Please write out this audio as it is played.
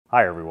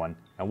Hi everyone,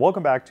 and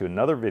welcome back to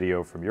another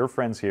video from your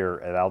friends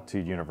here at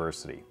Altitude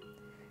University.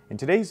 In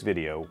today's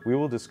video, we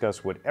will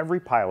discuss what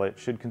every pilot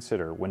should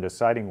consider when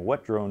deciding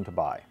what drone to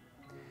buy.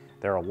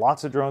 There are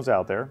lots of drones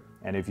out there,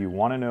 and if you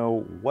want to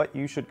know what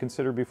you should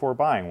consider before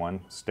buying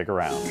one, stick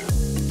around.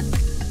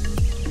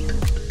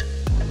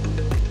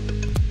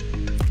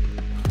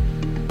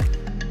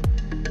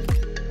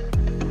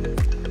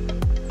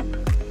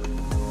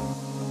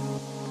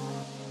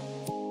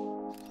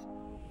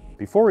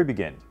 Before we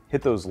begin,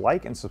 hit those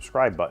like and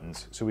subscribe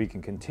buttons so we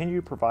can continue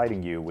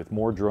providing you with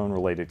more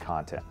drone-related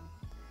content.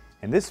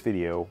 In this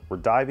video, we're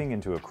diving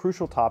into a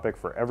crucial topic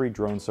for every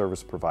drone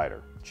service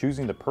provider,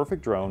 choosing the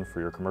perfect drone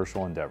for your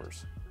commercial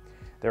endeavors.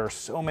 There are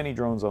so many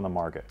drones on the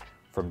market,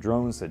 from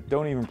drones that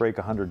don't even break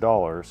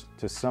 $100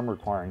 to some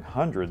requiring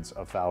hundreds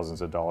of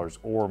thousands of dollars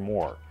or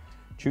more.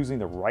 Choosing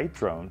the right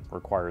drone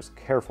requires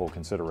careful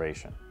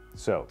consideration.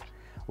 So,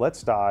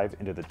 let's dive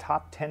into the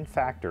top 10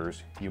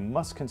 factors you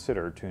must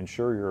consider to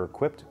ensure you're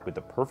equipped with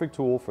the perfect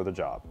tool for the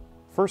job.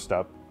 First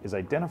up is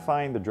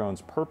identifying the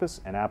drone's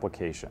purpose and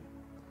application.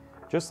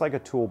 Just like a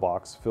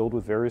toolbox filled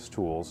with various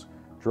tools,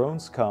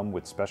 drones come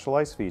with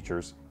specialized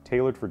features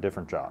tailored for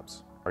different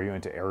jobs. Are you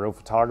into aerial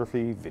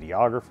photography,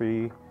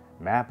 videography,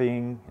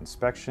 mapping,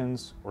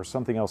 inspections, or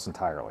something else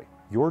entirely?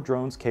 Your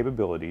drone's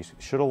capabilities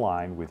should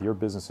align with your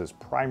business's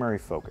primary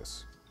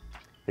focus.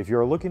 If you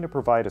are looking to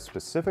provide a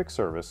specific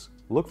service,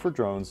 look for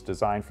drones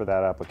designed for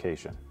that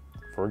application.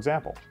 For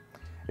example,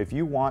 if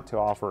you want to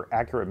offer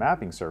accurate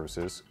mapping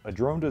services, a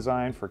drone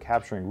designed for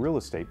capturing real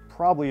estate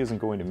probably isn't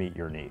going to meet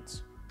your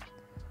needs.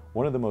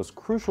 One of the most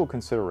crucial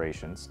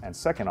considerations, and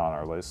second on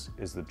our list,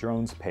 is the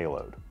drone's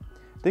payload.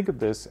 Think of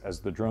this as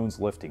the drone's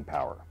lifting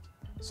power.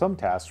 Some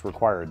tasks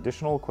require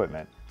additional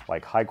equipment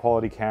like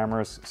high-quality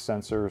cameras,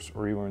 sensors,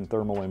 or even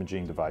thermal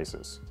imaging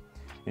devices.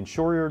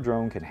 Ensure your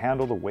drone can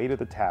handle the weight of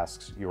the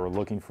tasks you are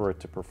looking for it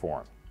to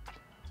perform.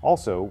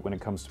 Also, when it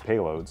comes to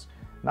payloads,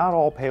 not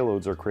all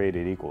payloads are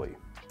created equally.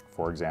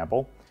 For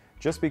example,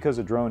 just because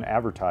a drone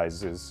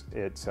advertises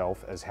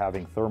itself as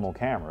having thermal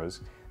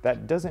cameras,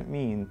 that doesn't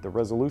mean the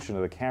resolution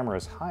of the camera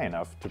is high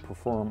enough to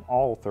perform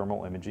all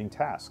thermal imaging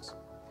tasks.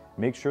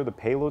 Make sure the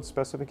payload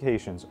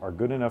specifications are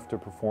good enough to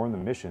perform the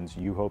missions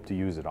you hope to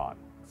use it on.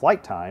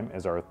 Flight time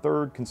is our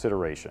third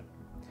consideration.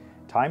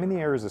 Time in the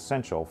air is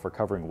essential for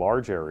covering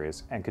large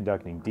areas and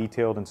conducting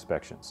detailed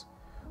inspections.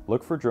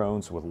 Look for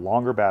drones with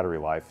longer battery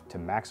life to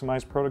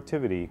maximize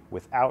productivity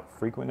without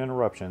frequent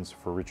interruptions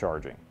for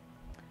recharging.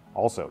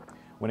 Also,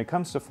 when it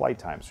comes to flight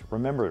times,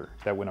 remember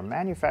that when a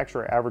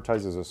manufacturer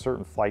advertises a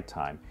certain flight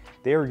time,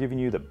 they are giving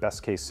you the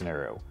best case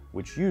scenario,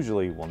 which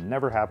usually will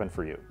never happen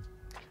for you.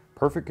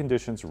 Perfect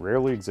conditions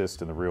rarely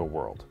exist in the real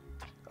world.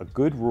 A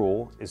good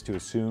rule is to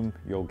assume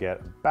you'll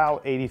get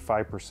about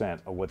 85%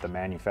 of what the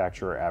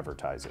manufacturer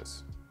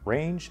advertises.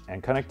 Range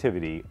and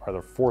connectivity are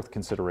the fourth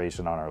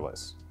consideration on our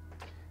list.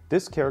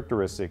 This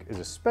characteristic is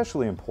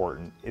especially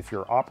important if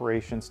your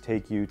operations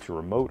take you to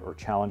remote or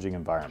challenging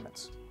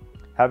environments.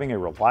 Having a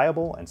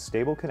reliable and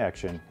stable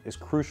connection is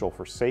crucial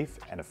for safe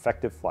and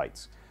effective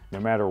flights, no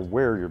matter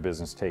where your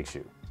business takes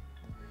you.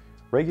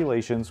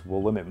 Regulations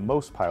will limit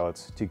most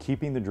pilots to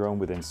keeping the drone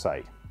within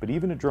sight, but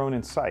even a drone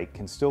in sight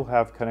can still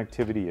have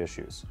connectivity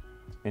issues.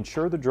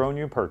 Ensure the drone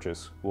you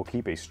purchase will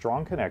keep a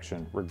strong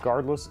connection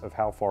regardless of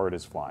how far it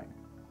is flying.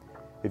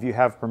 If you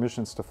have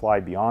permissions to fly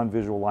beyond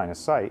visual line of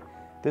sight,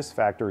 this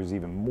factor is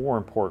even more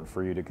important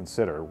for you to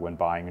consider when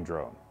buying a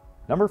drone.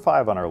 Number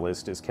 5 on our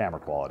list is camera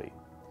quality.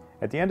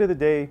 At the end of the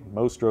day,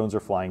 most drones are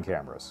flying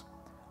cameras.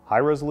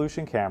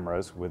 High-resolution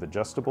cameras with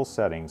adjustable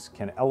settings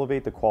can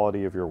elevate the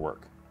quality of your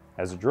work.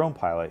 As a drone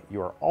pilot,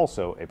 you are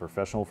also a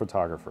professional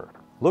photographer.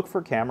 Look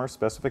for camera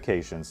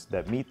specifications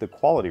that meet the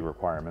quality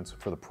requirements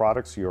for the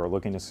products you are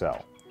looking to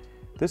sell.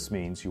 This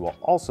means you will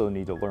also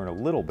need to learn a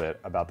little bit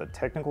about the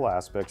technical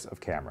aspects of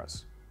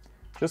cameras.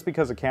 Just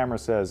because a camera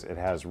says it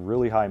has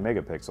really high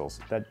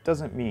megapixels, that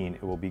doesn't mean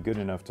it will be good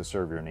enough to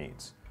serve your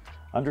needs.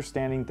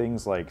 Understanding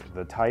things like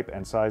the type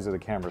and size of the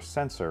camera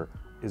sensor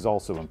is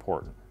also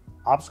important.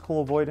 Obstacle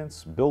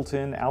avoidance,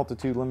 built-in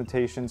altitude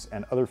limitations,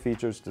 and other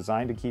features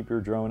designed to keep your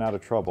drone out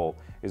of trouble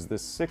is the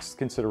sixth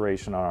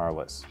consideration on our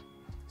list.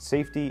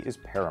 Safety is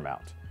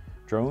paramount.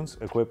 Drones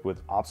equipped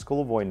with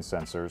obstacle avoidance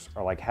sensors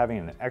are like having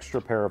an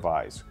extra pair of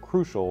eyes,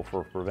 crucial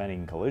for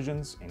preventing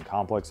collisions in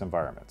complex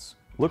environments.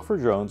 Look for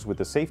drones with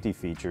the safety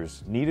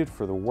features needed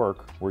for the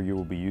work where you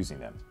will be using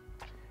them.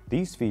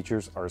 These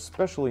features are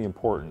especially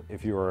important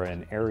if you are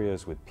in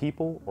areas with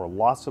people or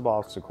lots of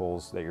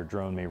obstacles that your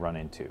drone may run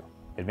into.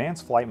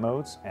 Advanced flight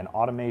modes and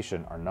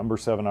automation are number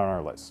 7 on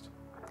our list.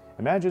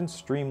 Imagine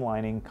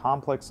streamlining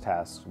complex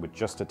tasks with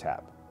just a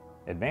tap.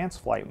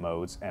 Advanced flight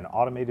modes and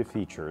automated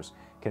features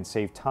can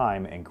save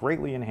time and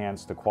greatly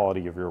enhance the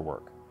quality of your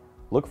work.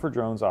 Look for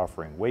drones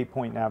offering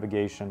waypoint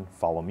navigation,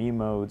 follow me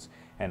modes,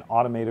 and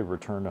automated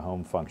return to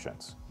home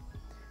functions.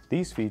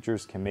 These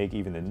features can make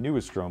even the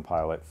newest drone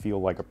pilot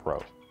feel like a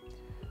pro.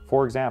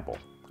 For example,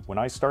 when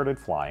I started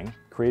flying,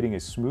 creating a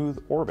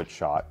smooth orbit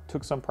shot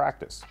took some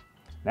practice.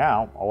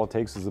 Now, all it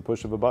takes is the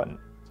push of a button.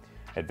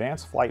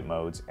 Advanced flight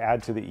modes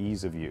add to the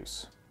ease of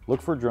use.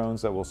 Look for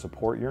drones that will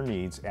support your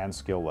needs and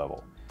skill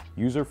level.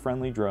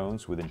 User-friendly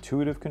drones with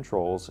intuitive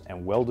controls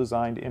and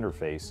well-designed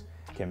interface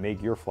can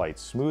make your flight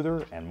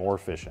smoother and more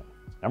efficient.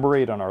 Number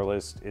 8 on our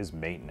list is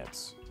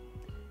maintenance.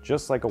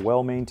 Just like a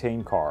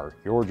well-maintained car,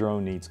 your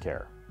drone needs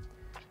care.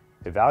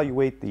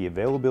 Evaluate the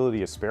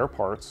availability of spare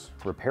parts,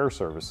 repair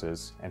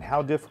services, and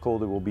how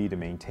difficult it will be to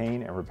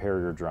maintain and repair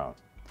your drone.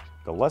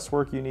 The less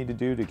work you need to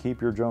do to keep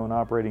your drone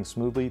operating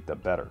smoothly, the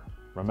better.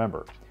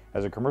 Remember,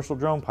 as a commercial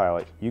drone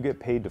pilot, you get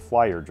paid to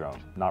fly your drone,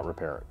 not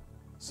repair it.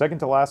 Second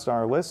to last on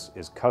our list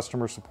is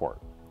customer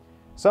support.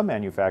 Some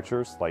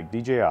manufacturers, like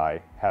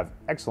DJI, have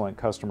excellent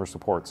customer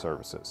support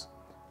services.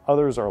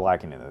 Others are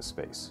lacking in this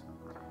space.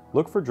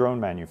 Look for drone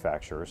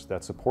manufacturers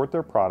that support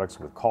their products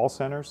with call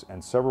centers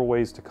and several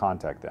ways to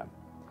contact them.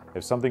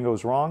 If something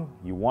goes wrong,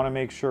 you want to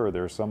make sure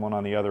there's someone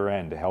on the other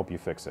end to help you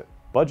fix it.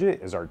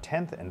 Budget is our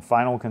 10th and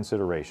final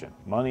consideration.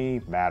 Money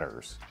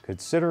matters.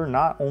 Consider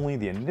not only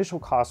the initial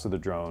cost of the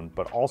drone,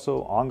 but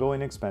also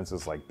ongoing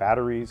expenses like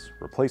batteries,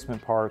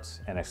 replacement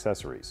parts, and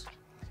accessories.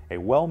 A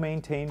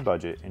well-maintained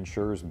budget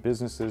ensures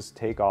businesses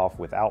take off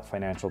without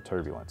financial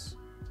turbulence.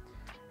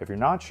 If you're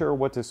not sure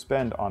what to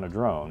spend on a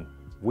drone,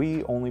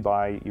 we only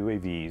buy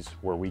UAVs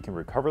where we can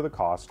recover the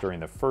cost during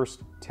the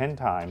first 10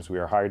 times we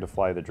are hired to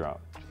fly the drone.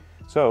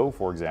 So,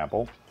 for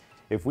example,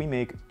 if we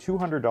make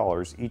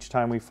 $200 each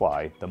time we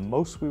fly, the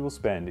most we will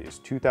spend is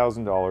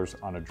 $2,000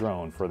 on a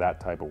drone for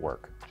that type of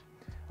work.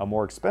 A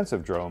more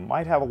expensive drone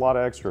might have a lot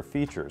of extra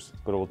features,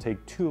 but it will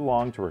take too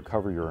long to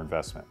recover your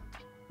investment.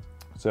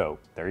 So,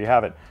 there you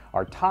have it,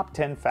 our top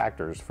 10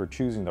 factors for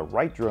choosing the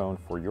right drone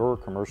for your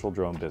commercial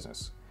drone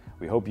business.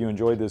 We hope you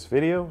enjoyed this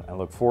video and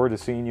look forward to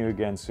seeing you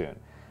again soon.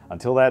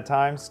 Until that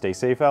time, stay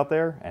safe out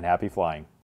there and happy flying.